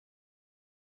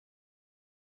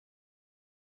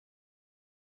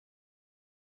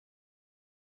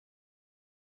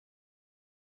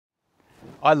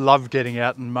I love getting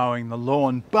out and mowing the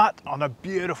lawn, but on a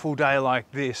beautiful day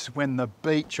like this, when the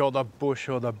beach or the bush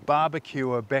or the barbecue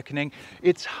are beckoning,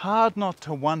 it's hard not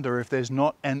to wonder if there's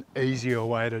not an easier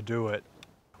way to do it.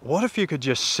 What if you could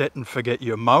just set and forget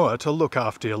your mower to look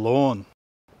after your lawn?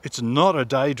 It's not a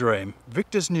daydream.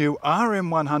 Victa's new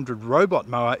RM100 robot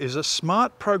mower is a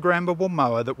smart programmable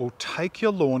mower that will take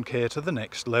your lawn care to the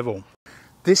next level.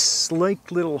 This sleek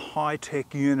little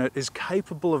high-tech unit is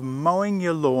capable of mowing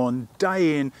your lawn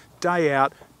day in, day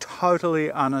out,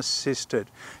 totally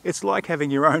unassisted. It's like having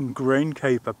your own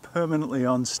greenkeeper permanently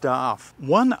on staff.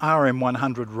 One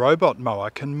RM100 robot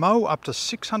mower can mow up to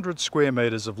 600 square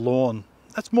metres of lawn.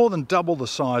 That's more than double the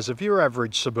size of your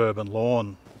average suburban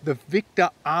lawn. The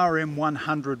Victa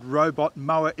RM100 robot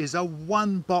mower is a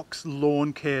one-box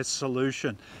lawn care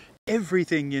solution.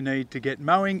 Everything you need to get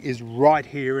mowing is right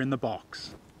here in the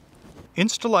box.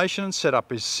 Installation and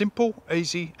setup is simple,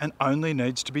 easy, and only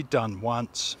needs to be done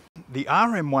once. The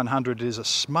RM100 is a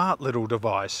smart little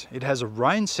device. It has a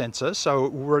rain sensor, so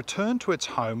it will return to its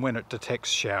home when it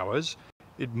detects showers.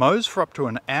 It mows for up to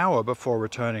an hour before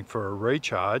returning for a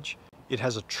recharge. It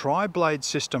has a tri-blade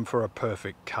system for a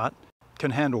perfect cut,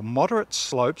 can handle moderate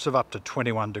slopes of up to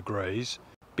 21 degrees,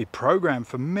 be programmed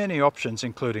for many options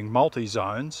including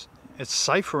multi-zones. It's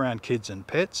safe around kids and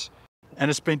pets,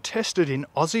 and it's been tested in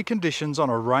Aussie conditions on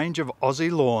a range of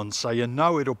Aussie lawns, so you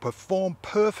know it'll perform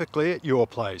perfectly at your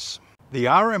place. The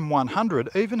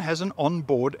RM100 even has an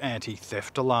onboard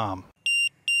anti-theft alarm.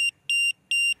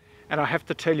 And I have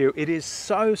to tell you, it is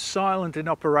so silent in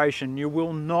operation, you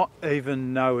will not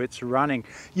even know it's running.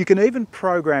 You can even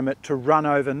program it to run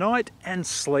overnight and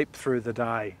sleep through the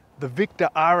day. The Victa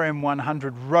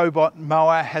RM100 robot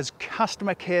mower has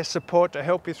customer care support to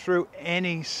help you through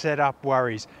any setup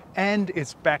worries, and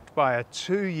it's backed by a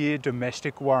 2-year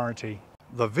domestic warranty.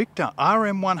 The Victa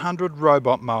RM100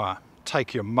 robot mower.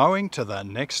 Take your mowing to the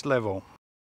next level.